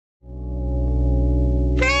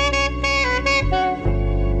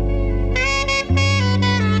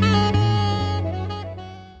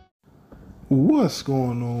What's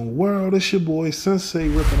going on, world? It's your boy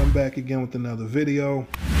SenseiRip, and I'm back again with another video.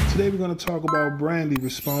 Today we're going to talk about Brandy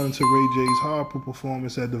responding to Ray J's horrible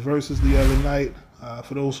performance at the Verzuz the other night.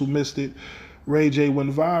 For those who missed it, Ray J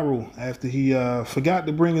went viral after he forgot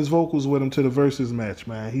to bring his vocals with him to the Verzuz match,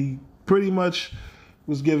 man. He pretty much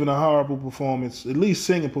was giving a horrible performance, at least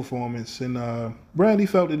singing performance, and Brandy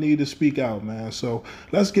felt the need to speak out, man. So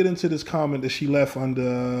let's get into this comment that she left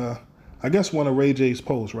under... I guess one of Ray J's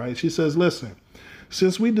posts, right? She says, listen,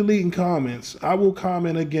 since we deleting comments, I will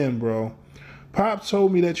comment again, bro. Pop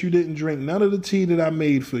told me that you didn't drink none of the tea that I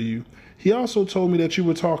made for you. He also told me that you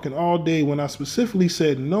were talking all day when I specifically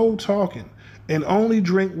said no talking and only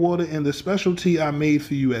drink water in the special tea I made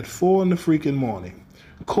for you at 4 in the freaking morning.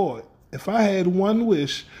 Court, if I had one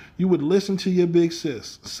wish, you would listen to your big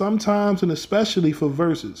sis, sometimes and especially for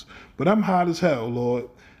verses. But I'm hot as hell, Lord.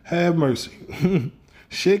 Have mercy.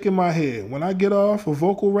 Shaking my head. When I get off a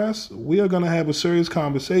vocal rest, we are going to have a serious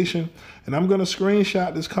conversation, and I'm going to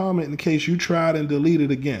screenshot this comment in case you tried and delete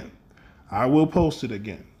it again. I will post it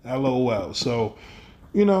again. LOL. So,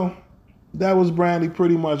 you know, that was Brandy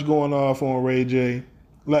pretty much going off on Ray J,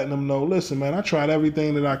 letting him know, listen, man, I tried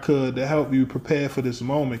everything that I could to help you prepare for this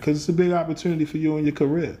moment because it's a big opportunity for you in your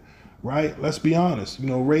career, right? Let's be honest. You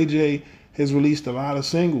know, Ray J has released a lot of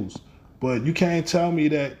singles, but you can't tell me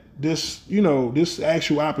that this, you know, this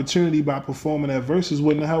actual opportunity by performing at Verzuz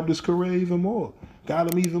wouldn't have helped his career even more.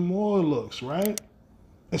 Got him even more looks, right?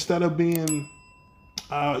 Instead of being,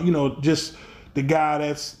 you know, just the guy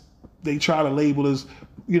that's, they try to label as,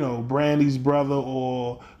 you know, Brandy's brother,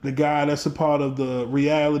 or the guy that's a part of the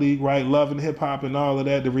reality, right? Love and hip hop and all of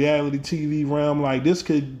that, the reality TV realm. Like, this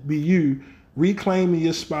could be you reclaiming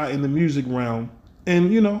your spot in the music realm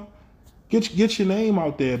and, you know, Get your name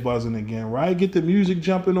out there buzzing again, right? Get the music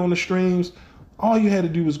jumping on the streams. All you had to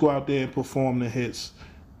do was go out there and perform the hits.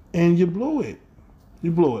 And you blew it.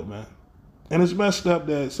 You blew it, man. And it's messed up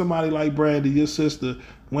that somebody like Brandy, your sister,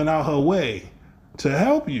 went out her way to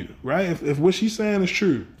help you, right? If what she's saying is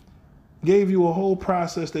true, gave you a whole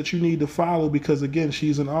process that you need to follow because, again,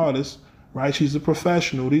 she's an artist, right? She's a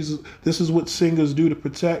professional. This is what singers do to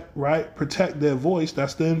protect, right? Protect their voice.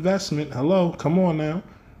 That's the investment. Hello, come on now.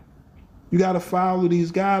 You got to follow these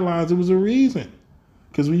guidelines. It was a reason.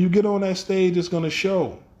 Because when you get on that stage, it's going to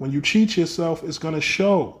show. When you cheat yourself, it's going to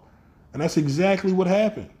show. And that's exactly what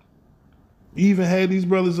happened. You even had these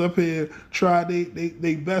brothers up here try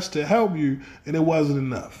they best to help you, and it wasn't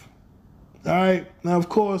enough. All right? Now, of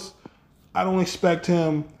course, I don't expect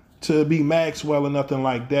him to be Maxwell or nothing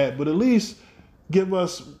like that, but at least give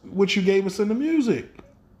us what you gave us in the music.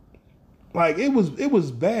 Like, it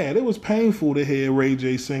was bad. It was painful to hear Ray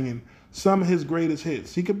J singing some of his greatest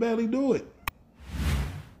hits. He could barely do it.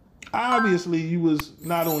 Obviously, you was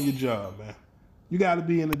not on your job, man. You got to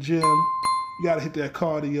be in the gym. You got to hit that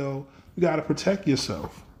cardio. You got to protect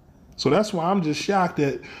yourself. So that's why I'm just shocked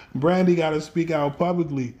that Brandy got to speak out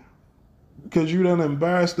publicly, because you done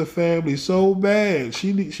embarrassed the family so bad.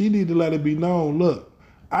 She need to let it be known, look,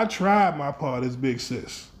 I tried my part as big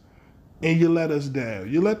sis, and you let us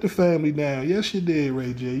down. You let the family down. Yes, you did,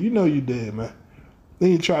 Ray J. You know you did, man.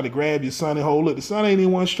 Then you try to grab your son and hold it. The son ain't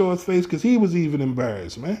even want to show his face because he was even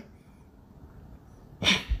embarrassed, man.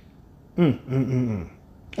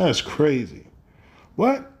 That's crazy.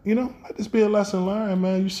 But, you know, let this be a lesson learned,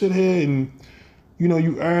 man. You sit here and, you know,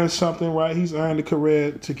 you earn something, right? He's earned a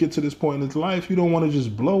career to get to this point in his life. You don't want to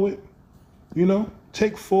just blow it, you know?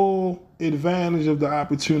 Take full advantage of the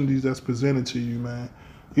opportunities that's presented to you, man.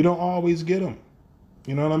 You don't always get them.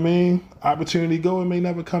 You know what I mean? Opportunity go and may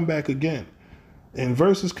never come back again. And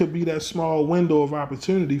Verzuz could be that small window of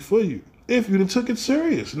opportunity for you if you took it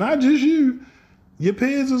serious. Not just you. Your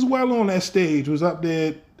peers as well on that stage was up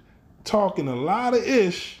there talking a lot of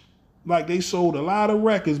ish, like they sold a lot of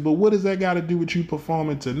records. But what does that got to do with you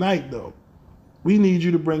performing tonight, though? We need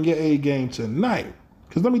you to bring your A game tonight.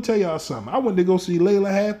 Because let me tell y'all something. I went to go see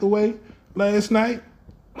Layla Hathaway last night.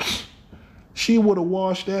 She would have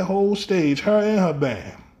washed that whole stage, her and her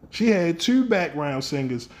band. She had 2 background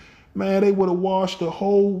singers. Man, they would have washed the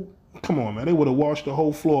whole, come on, man. They would have washed the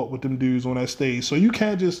whole floor up with them dudes on that stage. So you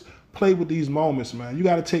can't just play with these moments, man. You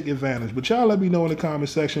got to take advantage. But y'all let me know in the comment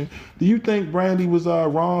section, do you think Brandy was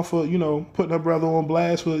wrong for, you know, putting her brother on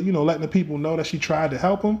blast for, you know, letting the people know that she tried to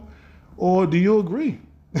help him? Or do you agree?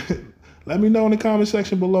 Let me know in the comment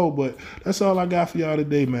section below. But that's all I got for y'all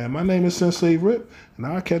today, man. My name is SenseiRip, and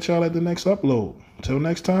I'll catch y'all at the next upload. Until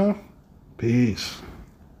next time, peace.